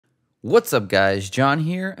What's up guys, John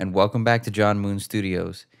here and welcome back to John Moon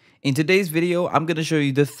Studios. In today's video, I'm going to show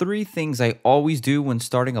you the 3 things I always do when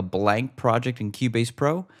starting a blank project in Cubase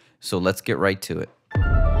Pro, so let's get right to it.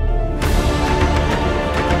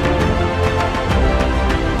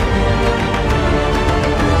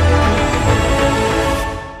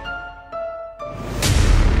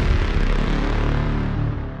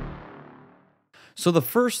 So the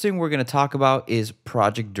first thing we're going to talk about is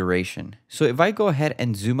project duration. So if I go ahead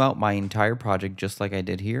and zoom out my entire project just like I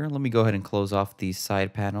did here, let me go ahead and close off these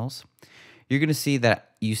side panels. You're going to see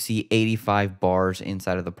that you see 85 bars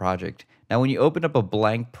inside of the project. Now when you open up a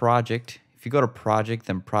blank project, if you go to project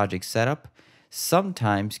then project setup,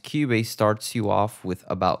 sometimes Cubase starts you off with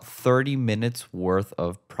about 30 minutes worth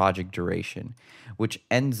of project duration, which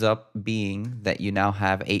ends up being that you now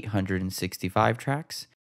have 865 tracks.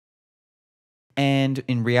 And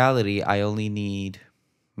in reality, I only need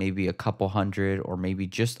maybe a couple hundred or maybe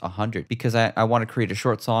just 100 because I want to create a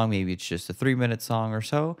short song. Maybe it's just a 3-minute song or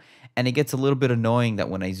so. And it gets a little bit annoying that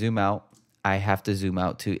when I zoom out, I have to zoom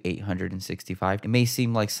out to 865. It may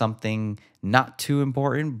seem like something not too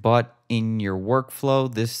important, but in your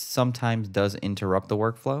workflow, this sometimes does interrupt the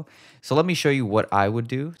workflow. So let me show you what I would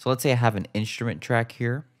do. So let's say I have an instrument track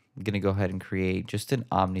here. I'm going to go ahead and create just an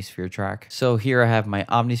Omnisphere track. So here I have my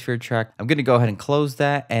Omnisphere track. I'm going to go ahead and close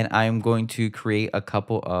that, and I'm going to create a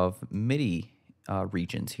couple of MIDI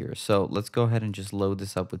regions here. So let's go ahead and just load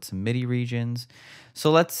this up with some MIDI regions.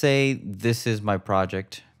 So let's say this is my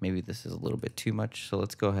project. Maybe this is a little bit too much. So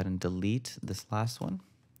let's go ahead and delete this last one.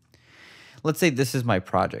 Let's say this is my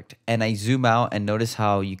project, and I zoom out and notice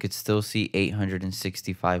how you could still see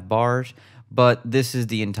 865 bars, but this is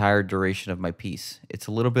the entire duration of my piece. It's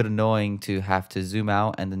a little bit annoying to have to zoom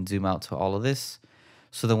out and then zoom out to all of this.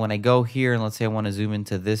 So then when I go here and let's say I want to zoom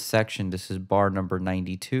into this section, this is bar number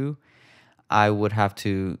 92, I would have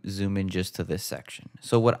to zoom in just to this section.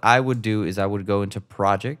 So what I would do is I would go into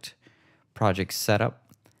project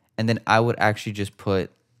setup, and then I would actually just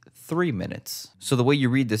put 3 minutes. So the way you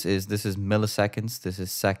read this is milliseconds, this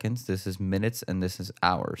is seconds, this is minutes, and this is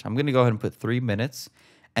hours. I'm going to go ahead and put 3 minutes.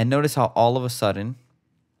 And notice how all of a sudden,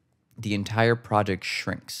 the entire project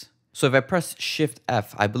shrinks. So if I press Shift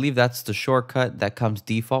F, I believe that's the shortcut that comes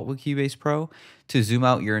default with Cubase Pro to zoom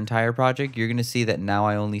out your entire project. You're going to see that now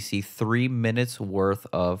I only see 3 minutes worth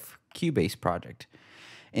of Cubase project.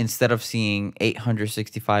 Instead of seeing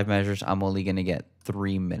 865 measures, I'm only going to get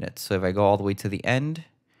 3 minutes. So if I go all the way to the end,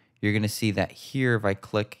 you're going to see that here, if I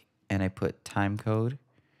click and I put time code,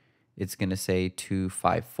 it's going to say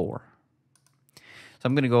 254. So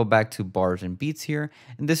I'm going to go back to bars and beats here.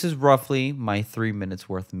 And this is roughly my 3 minutes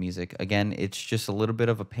worth of music. Again, it's just a little bit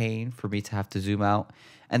of a pain for me to have to zoom out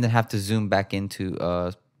and then have to zoom back into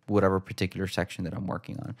whatever particular section that I'm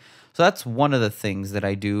working on. So that's one of the things that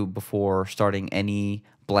I do before starting any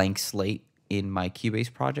blank slate in my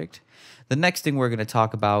Cubase project. The next thing we're going to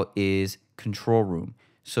talk about is control room.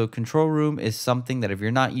 So control room is something that if you're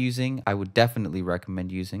not using, I would definitely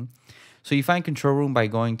recommend using. So you find control room by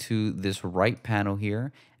going to this right panel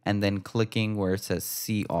here and then clicking where it says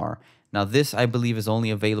CR. Now this I believe is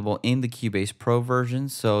only available in the Cubase Pro version.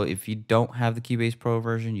 So if you don't have the Cubase Pro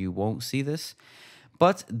version, you won't see this.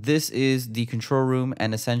 But this is the control room,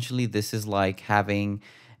 and essentially this is like having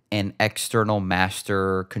an external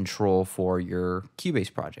master control for your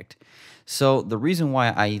Cubase project. So the reason why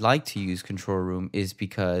I like to use control room is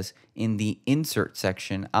because in the insert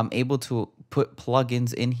section, I'm able to put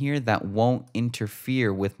plugins in here that won't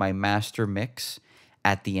interfere with my master mix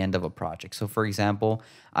at the end of a project. So for example,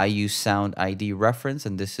 I use Sound ID reference,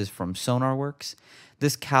 and this is from SonarWorks.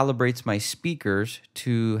 This calibrates my speakers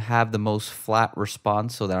to have the most flat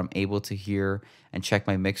response so that I'm able to hear and check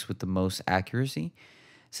my mix with the most accuracy.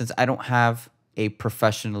 Since I don't have a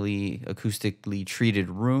professionally acoustically treated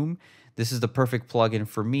room, this is the perfect plugin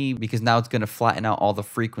for me because now it's going to flatten out all the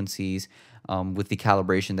frequencies with the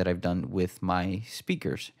calibration that I've done with my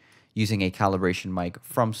speakers using a calibration mic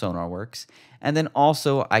from SonarWorks. And then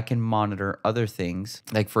also I can monitor other things,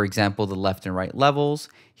 like for example, the left and right levels.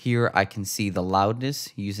 Here I can see the loudness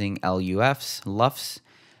using LUFs.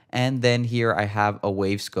 And then here I have a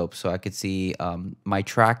wave scope, so I could see my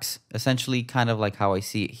tracks, essentially kind of like how I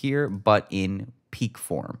see it here, but in peak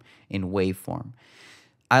form, in wave form.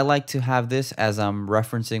 I like to have this as I'm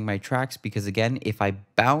referencing my tracks because, again, if I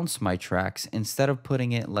bounce my tracks, instead of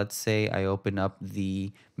putting it, let's say I open up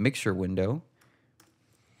the mixer window,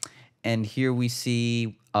 and here we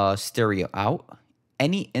see stereo out.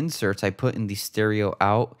 Any inserts I put in the stereo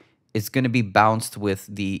out is going to be bounced with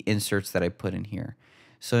the inserts that I put in here.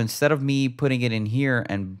 So instead of me putting it in here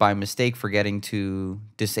and by mistake forgetting to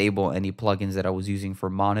disable any plugins that I was using for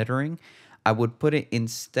monitoring, I would put it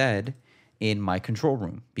instead in my control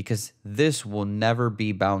room, because this will never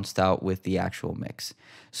be bounced out with the actual mix.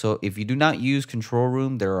 So if you do not use control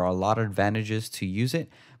room, there are a lot of advantages to use it,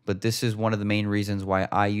 but this is one of the main reasons why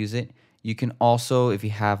I use it. You can also, if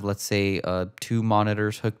you have, let's say, 2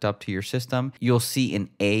 monitors hooked up to your system, you'll see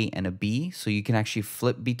an A and a B. So you can actually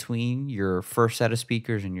flip between your first set of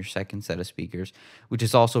speakers and your second set of speakers, which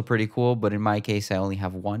is also pretty cool. But in my case, I only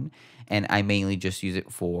have one, and I mainly just use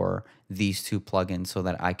it for these 2 plugins so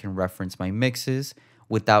that I can reference my mixes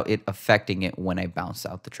without it affecting it when I bounce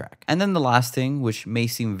out the track. And then the last thing, which may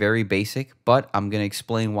seem very basic, but I'm gonna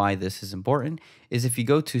explain why this is important, is if you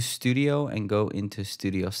go to Studio and go into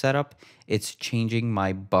Studio Setup, it's changing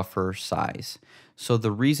my buffer size. So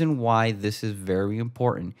the reason why this is very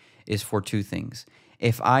important is for 2 things.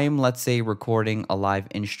 If I am, let's say, recording a live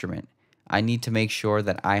instrument, I need to make sure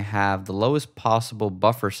that I have the lowest possible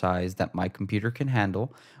buffer size that my computer can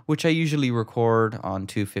handle, which I usually record on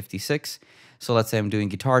 256. So let's say I'm doing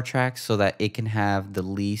guitar tracks so that it can have the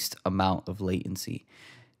least amount of latency.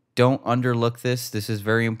 Don't underlook this. This is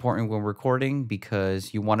very important when recording,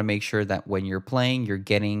 because you want to make sure that when you're playing, you're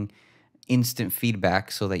getting instant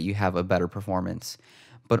feedback so that you have a better performance.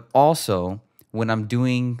 But also, when I'm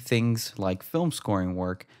doing things like film scoring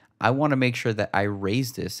work, I want to make sure that I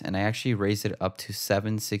raise this, and I actually raised it up to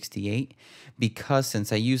 768, because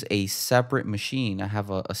since I use a separate machine, I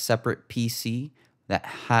have a separate PC that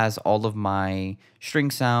has all of my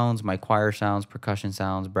string sounds, my choir sounds, percussion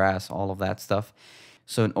sounds, brass, all of that stuff.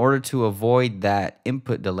 So in order to avoid that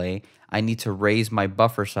input delay, I need to raise my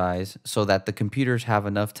buffer size so that the computers have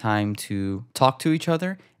enough time to talk to each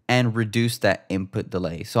other and reduce that input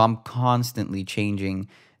delay. So I'm constantly changing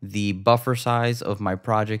the buffer size of my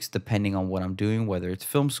projects depending on what I'm doing, whether it's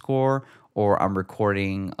film score or I'm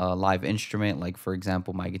recording a live instrument, like for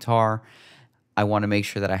example, my guitar. I want to make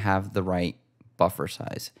sure that I have the right buffer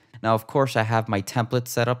size. Now, of course, I have my templates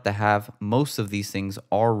set up that have most of these things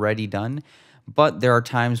already done, but there are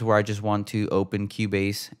times where I just want to open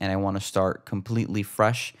Cubase and I want to start completely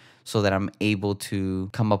fresh so that I'm able to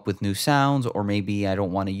come up with new sounds, or maybe I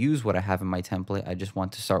don't want to use what I have in my template. I just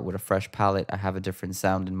want to start with a fresh palette. I have a different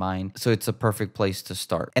sound in mind, so it's a perfect place to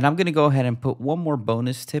start. And I'm going to go ahead and put one more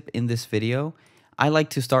bonus tip in this video. I like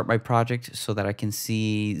to start my project so that I can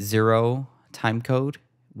see 0 time code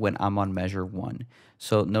when I'm on measure 1.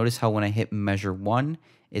 So notice how when I hit measure 1,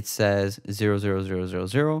 it says 0, 0, 0, 0,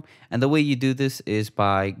 0. And the way you do this is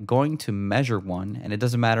by going to measure 1, and it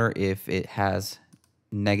doesn't matter if it has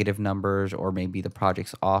negative numbers or maybe the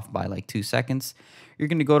project's off by like 2 seconds. You're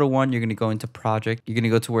going to go to 1, you're going to go into project, you're going to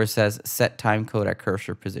go to where it says set time code at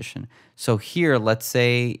cursor position. So here, let's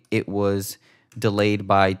say it was delayed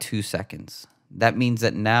by 2 seconds. That means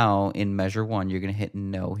that now in measure 1, you're going to hit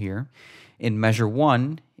no here. In measure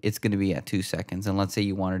 1, it's going to be at 2 seconds. And let's say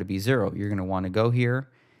you want it to be 0. You're going to want to go here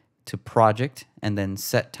to project and then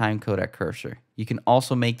set time code at cursor. You can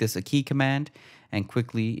also make this a key command. And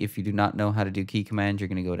quickly, if you do not know how to do key commands, you're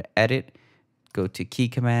going to go to edit, go to key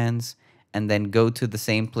commands, and then go to the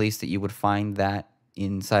same place that you would find that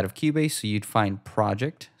inside of Cubase. So you'd find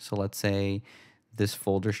project. So let's say this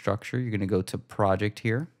folder structure, you're going to go to project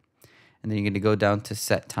here, and then you're going to go down to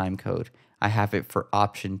set time code. I have it for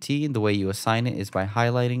option T, and the way you assign it is by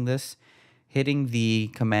highlighting this, hitting the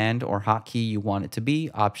command or hotkey you want it to be,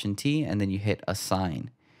 option T, and then you hit assign.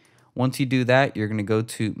 Once you do that, you're going to go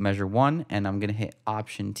to measure 1, and I'm going to hit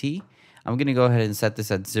option T. I'm going to go ahead and set this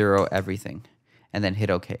at 0 everything, and then hit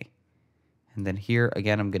OK. And then here,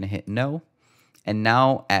 again, I'm going to hit no. And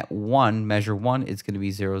now at 1, measure 1, it's going to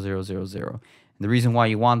be 0, 0, 0, 0. And the reason why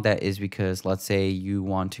you want that is because let's say you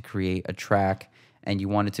want to create a track and you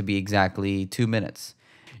want it to be exactly 2 minutes.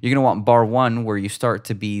 You're going to want bar 1 where you start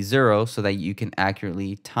to be 0 so that you can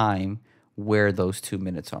accurately time where those 2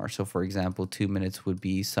 minutes are. So for example, 2 minutes would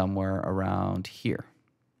be somewhere around here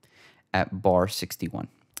at bar 61.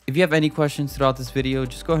 If you have any questions throughout this video,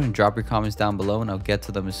 just go ahead and drop your comments down below and I'll get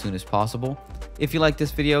to them as soon as possible. If you like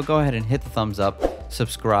this video, go ahead and hit the thumbs up,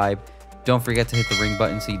 subscribe. Don't forget to hit the ring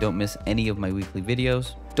button so you don't miss any of my weekly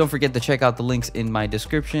videos. Don't forget to check out the links in my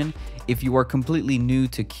description. If you are completely new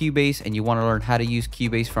to Cubase and you want to learn how to use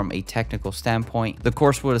Cubase from a technical standpoint, the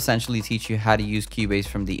course will essentially teach you how to use Cubase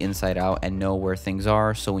from the inside out and know where things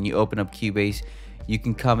are. So when you open up Cubase, you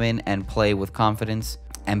can come in and play with confidence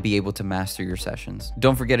and be able to master your sessions.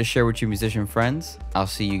 Don't forget to share with your musician friends. I'll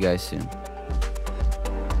see you guys soon.